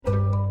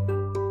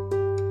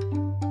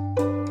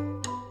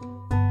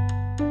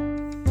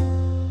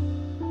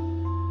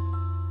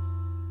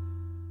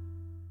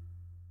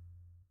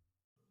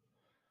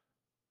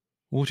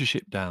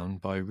Watership Down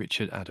by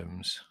Richard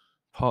Adams.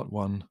 Part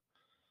 1.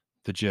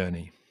 The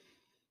Journey.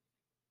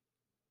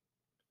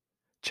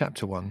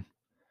 Chapter 1.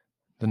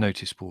 The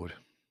Noticeboard.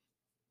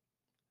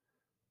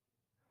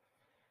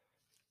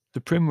 The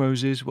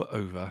primroses were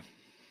over.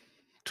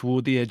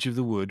 Toward the edge of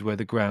the wood, where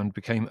the ground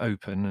became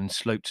open and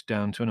sloped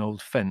down to an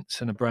old fence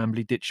and a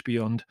brambly ditch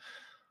beyond,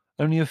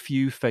 only a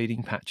few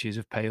fading patches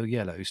of pale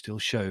yellow still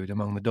showed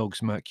among the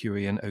dog's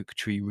mercury and oak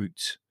tree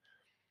roots.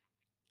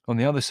 On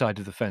the other side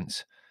of the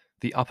fence,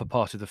 the upper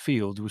part of the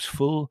field was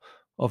full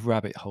of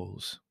rabbit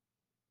holes.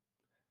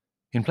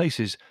 In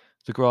places,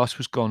 the grass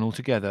was gone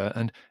altogether,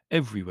 and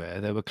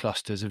everywhere there were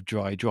clusters of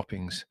dry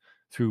droppings,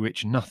 through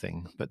which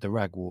nothing but the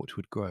ragwort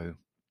would grow.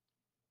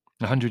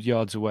 100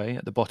 yards away,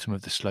 at the bottom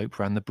of the slope,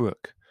 ran the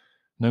brook,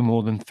 no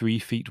more than 3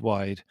 feet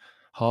wide,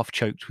 half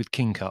choked with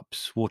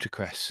kingcups,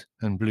 watercress,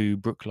 and blue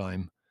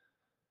brook-lime.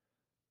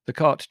 The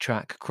cart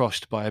track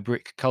crossed by a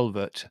brick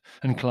culvert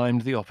and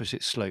climbed the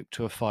opposite slope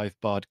to a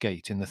 5-barred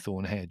gate in the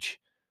thorn hedge.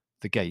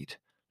 The gate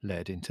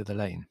led into the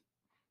lane.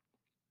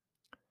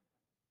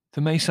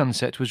 The May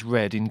sunset was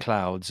red in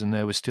clouds, and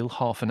there was still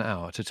half an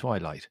hour to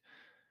twilight.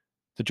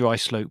 The dry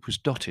slope was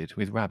dotted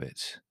with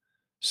rabbits,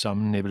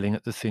 some nibbling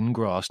at the thin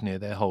grass near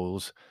their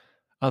holes,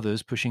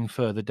 others pushing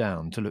further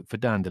down to look for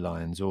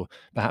dandelions or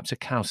perhaps a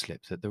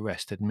cowslip that the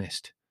rest had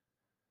missed.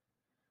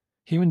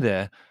 Here and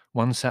there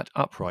one sat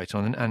upright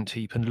on an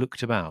ant-heap and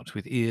looked about,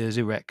 with ears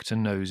erect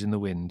and nose in the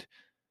wind.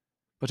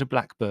 But a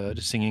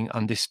blackbird singing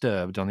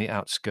undisturbed on the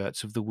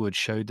outskirts of the wood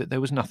showed that there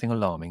was nothing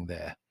alarming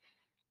there.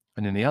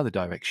 And in the other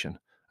direction,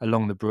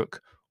 along the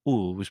brook,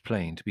 all was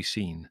plain to be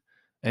seen,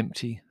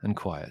 empty and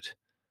quiet.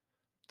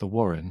 The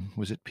warren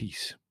was at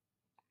peace.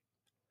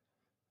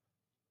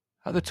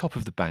 At the top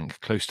of the bank,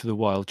 close to the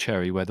wild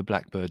cherry where the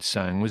blackbird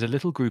sang, was a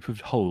little group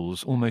of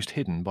holes almost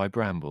hidden by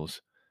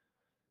brambles.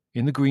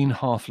 In the green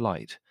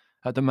half-light,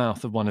 at the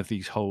mouth of one of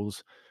these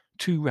holes,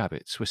 2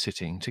 rabbits were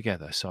sitting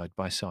together side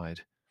by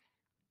side.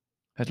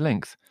 At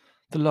length,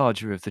 the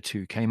larger of the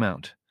 2 came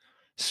out,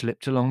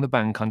 slipped along the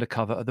bank under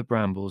cover of the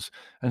brambles,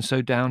 and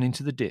so down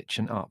into the ditch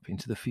and up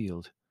into the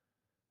field.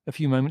 A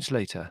few moments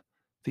later,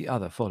 the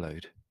other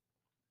followed.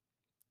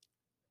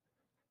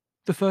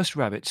 The first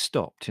rabbit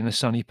stopped in a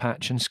sunny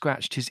patch and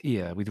scratched his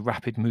ear with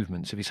rapid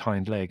movements of his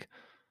hind leg.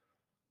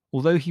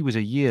 Although he was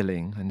a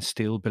yearling and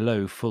still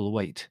below full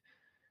weight,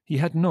 he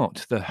had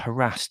not the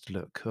harassed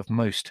look of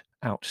most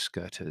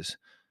outskirters,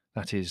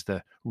 that is,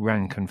 the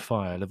rank and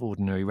file of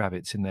ordinary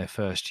rabbits in their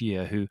first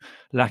year, who,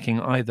 lacking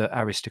either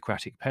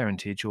aristocratic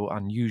parentage or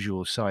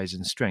unusual size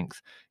and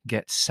strength,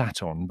 get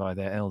sat on by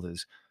their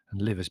elders and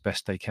live as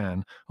best they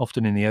can,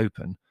 often in the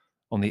open,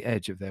 on the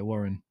edge of their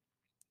warren.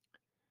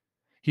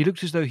 He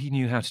looked as though he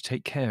knew how to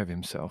take care of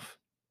himself.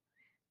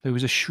 There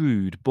was a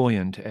shrewd,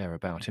 buoyant air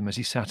about him as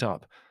he sat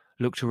up,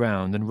 looked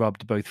around, and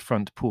rubbed both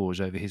front paws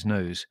over his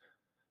nose.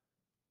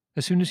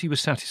 As soon as he was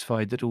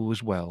satisfied that all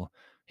was well,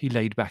 he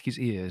laid back his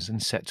ears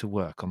and set to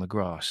work on the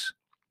grass.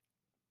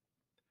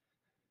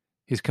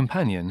 His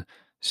companion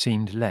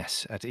seemed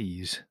less at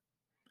ease.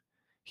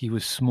 He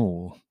was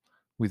small,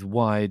 with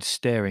wide,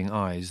 staring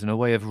eyes and a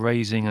way of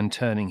raising and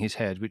turning his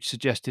head which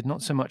suggested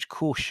not so much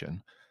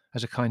caution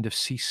as a kind of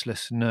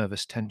ceaseless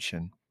nervous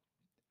tension.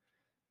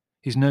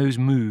 His nose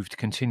moved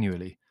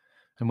continually,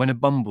 and when a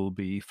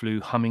bumblebee flew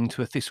humming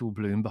to a thistle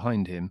bloom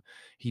behind him,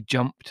 he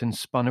jumped and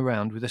spun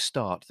around with a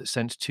start that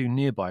sent 2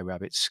 nearby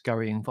rabbits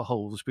scurrying for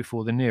holes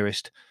before the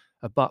nearest,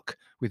 a buck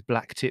with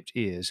black-tipped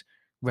ears,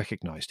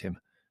 recognized him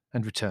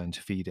and returned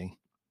to feeding.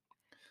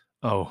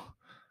 "Oh,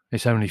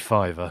 it's only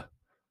Fiver,"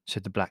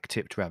 said the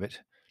black-tipped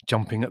rabbit,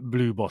 jumping at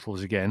blue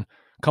bottles again.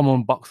 "Come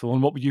on, Buckthorn,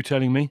 what were you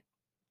telling me?"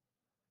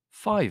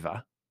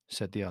 "Fiver?"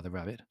 said the other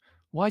rabbit.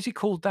 "Why is he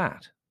called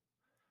that?"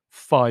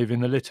 "5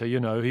 in the litter,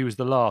 you know. He was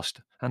the last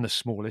and the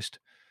smallest.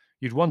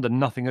 You'd wonder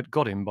nothing had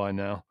got him by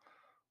now.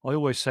 I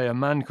always say a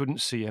man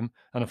couldn't see him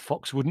and a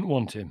fox wouldn't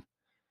want him.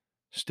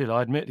 Still,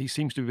 I admit he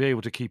seems to be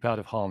able to keep out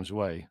of harm's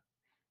way."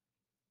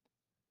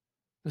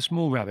 The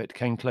small rabbit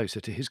came closer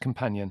to his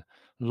companion,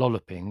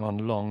 lolloping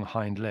on long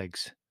hind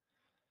legs.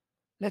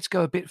 "Let's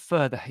go a bit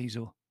further,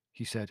 Hazel,"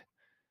 he said.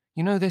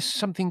 "You know, there's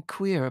something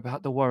queer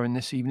about the warren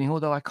this evening,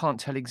 although I can't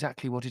tell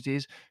exactly what it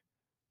is.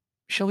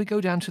 Shall we go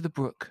down to the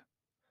brook?"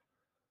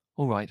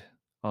 "All right,"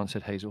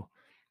 answered Hazel.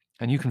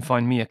 "And you can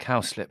find me a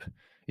cowslip.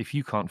 If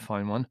you can't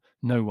find one,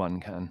 no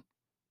one can."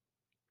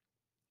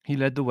 He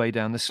led the way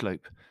down the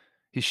slope,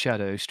 his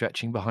shadow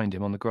stretching behind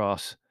him on the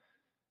grass.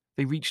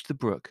 They reached the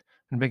brook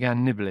and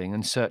began nibbling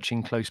and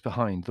searching close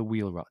behind the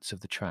wheel ruts of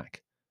the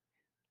track.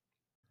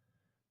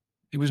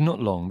 It was not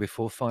long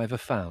before Fiver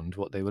found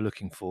what they were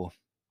looking for.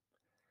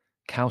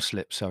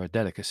 Cowslips are a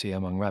delicacy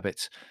among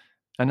rabbits,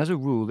 and as a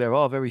rule there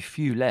are very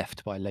few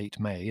left by late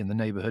May in the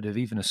neighbourhood of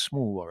even a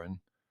small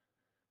warren.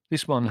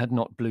 This one had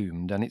not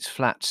bloomed, and its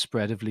flat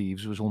spread of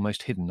leaves was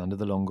almost hidden under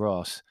the long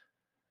grass.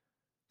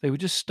 They were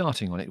just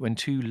starting on it when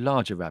 2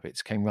 larger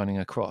rabbits came running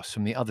across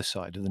from the other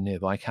side of the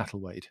nearby cattle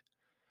wade.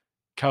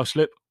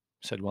 "Cowslip,"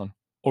 said one.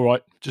 "All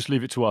right, just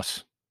leave it to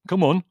us.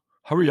 Come on,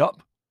 hurry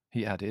up,"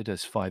 he added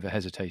as Fiver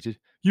hesitated.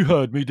 "You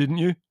heard me, didn't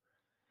you?"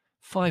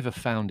 "Fiver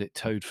found it,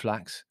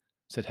 Toadflax,"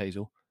 said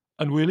Hazel.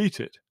 "And we'll eat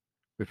it,"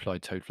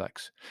 replied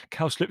Toadflax.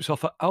 "Cowslips are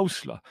for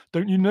Owsla.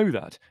 Don't you know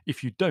that?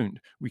 If you don't,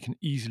 we can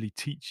easily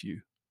teach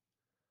you."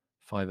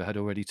 Fiver had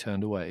already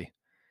turned away.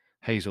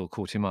 Hazel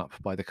caught him up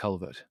by the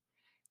culvert.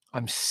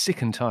 "I'm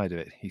sick and tired of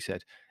it," he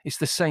said. "It's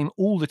the same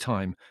all the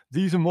time.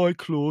 These are my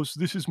claws,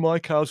 this is my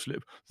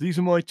cowslip, these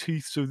are my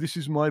teeth, so this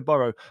is my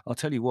burrow. I'll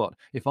tell you what,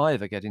 if I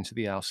ever get into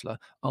the Owsla,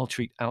 I'll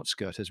treat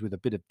outskirters with a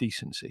bit of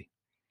decency."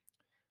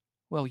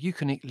 "Well, you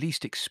can at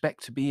least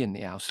expect to be in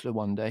the Owsla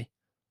one day,"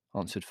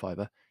 answered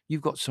Fiver.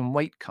 "You've got some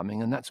weight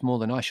coming, and that's more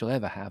than I shall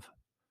ever have."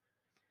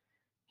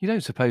 "You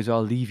don't suppose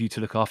I'll leave you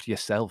to look after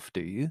yourself,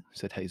 do you?"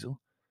 said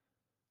Hazel.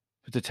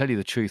 "But to tell you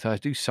the truth, I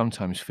do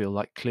sometimes feel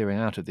like clearing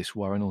out of this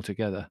warren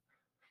altogether.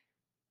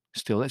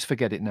 Still, let's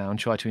forget it now and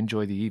try to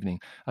enjoy the evening.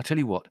 I'll tell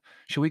you what,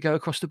 shall we go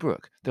across the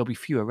brook? There'll be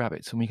fewer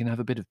rabbits and we can have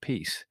a bit of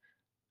peace.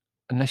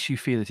 Unless you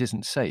feel it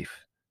isn't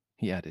safe,"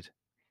 he added.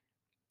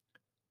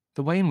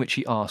 The way in which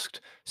he asked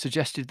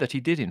suggested that he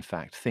did in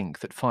fact think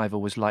that Fiver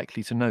was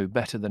likely to know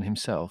better than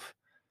himself,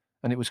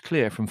 and it was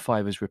clear from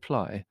Fiver's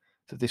reply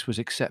that this was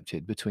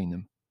accepted between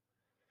them.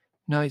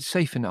 "No, it's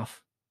safe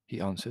enough,"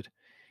 he answered.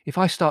 "If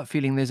I start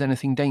feeling there's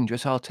anything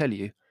dangerous, I'll tell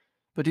you.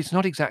 But it's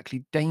not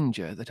exactly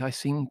danger that I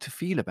seem to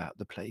feel about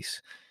the place.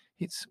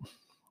 It's,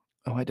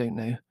 oh, I don't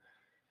know,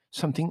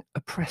 something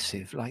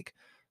oppressive, like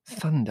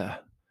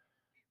thunder.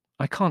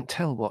 I can't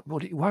tell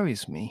what it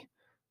worries me.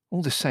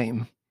 All the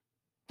same,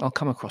 I'll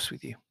come across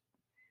with you."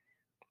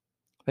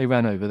 They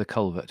ran over the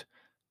culvert.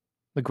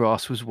 The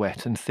grass was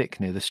wet and thick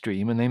near the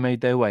stream, and they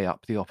made their way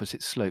up the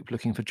opposite slope,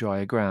 looking for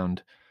drier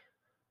ground.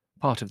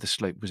 Part of the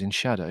slope was in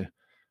shadow,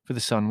 for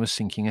the sun was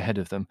sinking ahead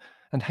of them,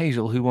 and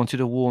Hazel, who wanted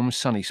a warm,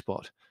 sunny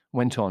spot,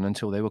 went on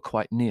until they were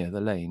quite near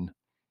the lane.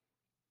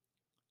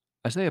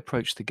 As they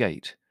approached the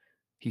gate,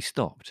 he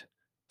stopped,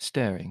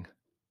 staring.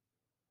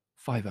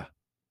 "Fiver,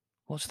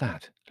 what's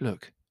that?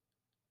 Look."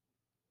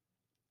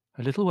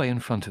 A little way in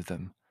front of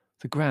them,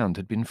 the ground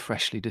had been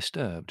freshly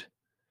disturbed.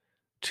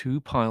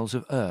 2 piles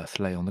of earth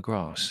lay on the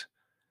grass.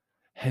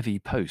 Heavy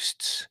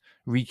posts,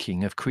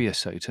 reeking of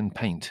creosote and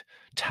paint,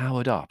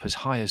 towered up as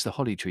high as the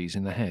holly trees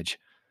in the hedge,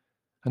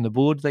 and the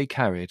board they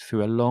carried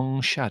threw a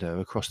long shadow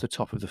across the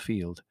top of the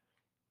field.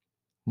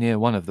 Near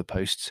one of the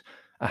posts,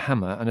 a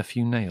hammer and a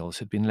few nails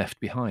had been left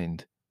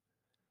behind.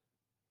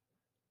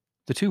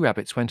 The 2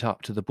 rabbits went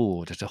up to the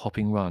board at a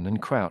hopping run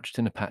and crouched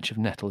in a patch of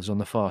nettles on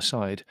the far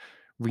side,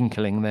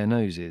 wrinkling their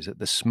noses at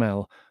the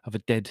smell of a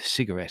dead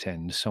cigarette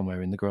end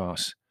somewhere in the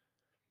grass.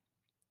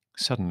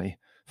 Suddenly,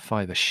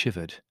 Fiver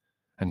shivered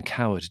and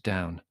cowered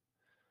down.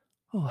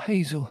 "Oh,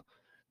 Hazel,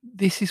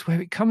 this is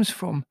where it comes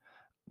from.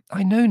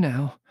 I know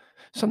now.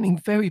 Something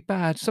very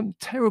bad, some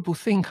terrible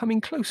thing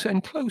coming closer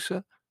and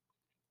closer."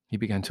 He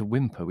began to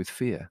whimper with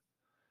fear.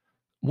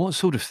 "What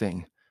sort of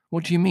thing?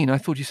 What do you mean? I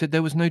thought you said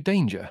there was no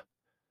danger."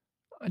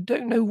 "I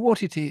don't know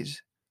what it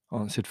is,"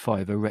 answered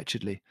Fiver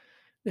wretchedly.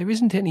 "There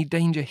isn't any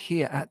danger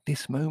here at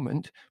this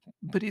moment,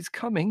 but it's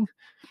coming.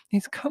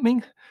 It's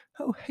coming.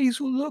 Oh,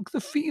 Hazel, look,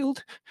 the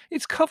field.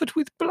 It's covered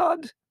with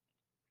blood."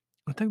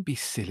 "Oh, don't be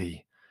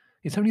silly.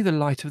 It's only the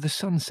light of the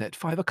sunset.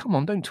 Fiver, come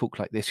on, don't talk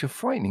like this. You're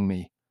frightening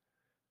me."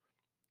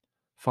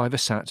 Fiver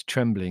sat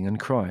trembling and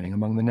crying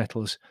among the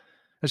nettles,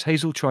 as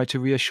Hazel tried to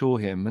reassure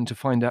him and to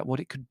find out what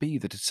it could be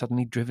that had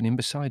suddenly driven him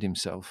beside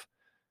himself.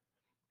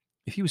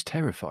 If he was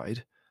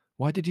terrified,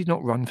 why did he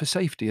not run for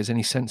safety as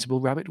any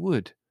sensible rabbit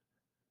would?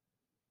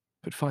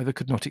 But Fiver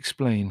could not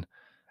explain,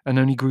 and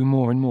only grew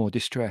more and more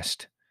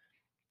distressed.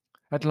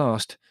 At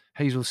last,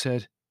 Hazel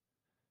said,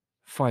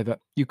 "Fiver,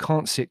 you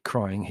can't sit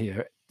crying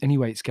here.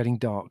 Anyway, it's getting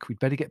dark. We'd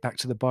better get back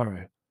to the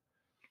burrow."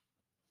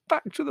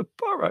 "Back to the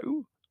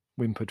burrow?"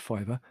 whimpered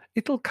Fiver.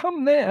 "It'll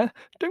come there.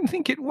 Don't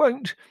think it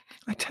won't.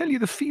 I tell you,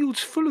 the field's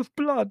full of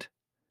blood."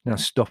 "Now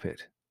stop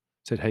it,"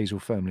 said Hazel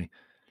firmly.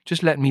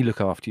 "Just let me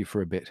look after you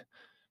for a bit.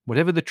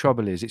 Whatever the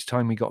trouble is, it's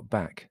time we got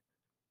back."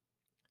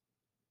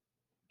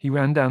 He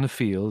ran down the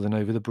field and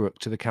over the brook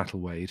to the cattle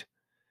wade.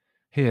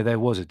 Here there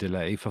was a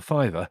delay, for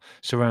Fiver,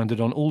 surrounded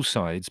on all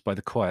sides by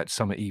the quiet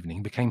summer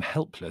evening, became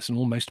helpless and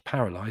almost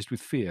paralysed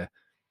with fear.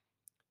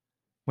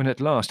 When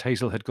at last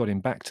Hazel had got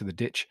him back to the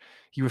ditch,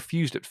 he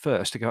refused at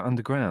first to go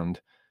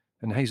underground,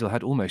 and Hazel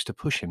had almost to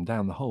push him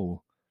down the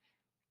hole.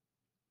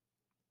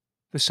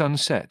 The sun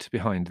set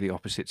behind the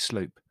opposite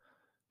slope.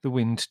 The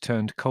wind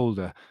turned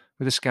colder,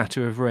 with a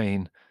scatter of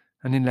rain,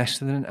 and in less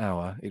than an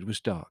hour it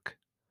was dark.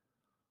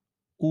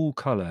 All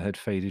colour had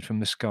faded from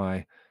the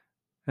sky,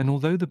 and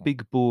although the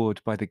big board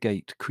by the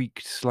gate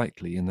creaked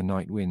slightly in the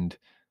night wind,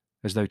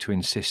 as though to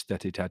insist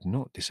that it had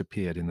not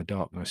disappeared in the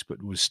darkness,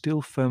 but was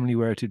still firmly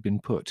where it had been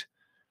put,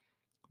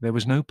 there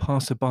was no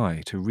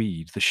passer-by to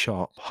read the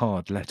sharp,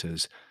 hard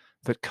letters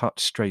that cut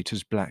straight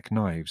as black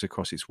knives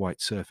across its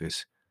white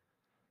surface.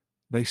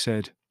 They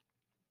said,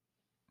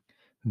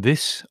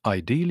 "This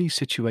ideally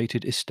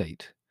situated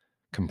estate,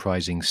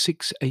 comprising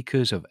 6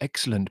 acres of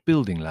excellent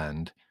building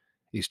land,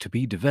 is to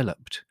be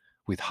developed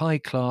with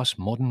high-class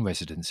modern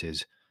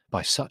residences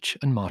by Such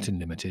and Martin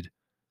Limited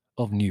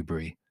of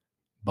Newbury,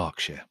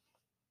 Berkshire."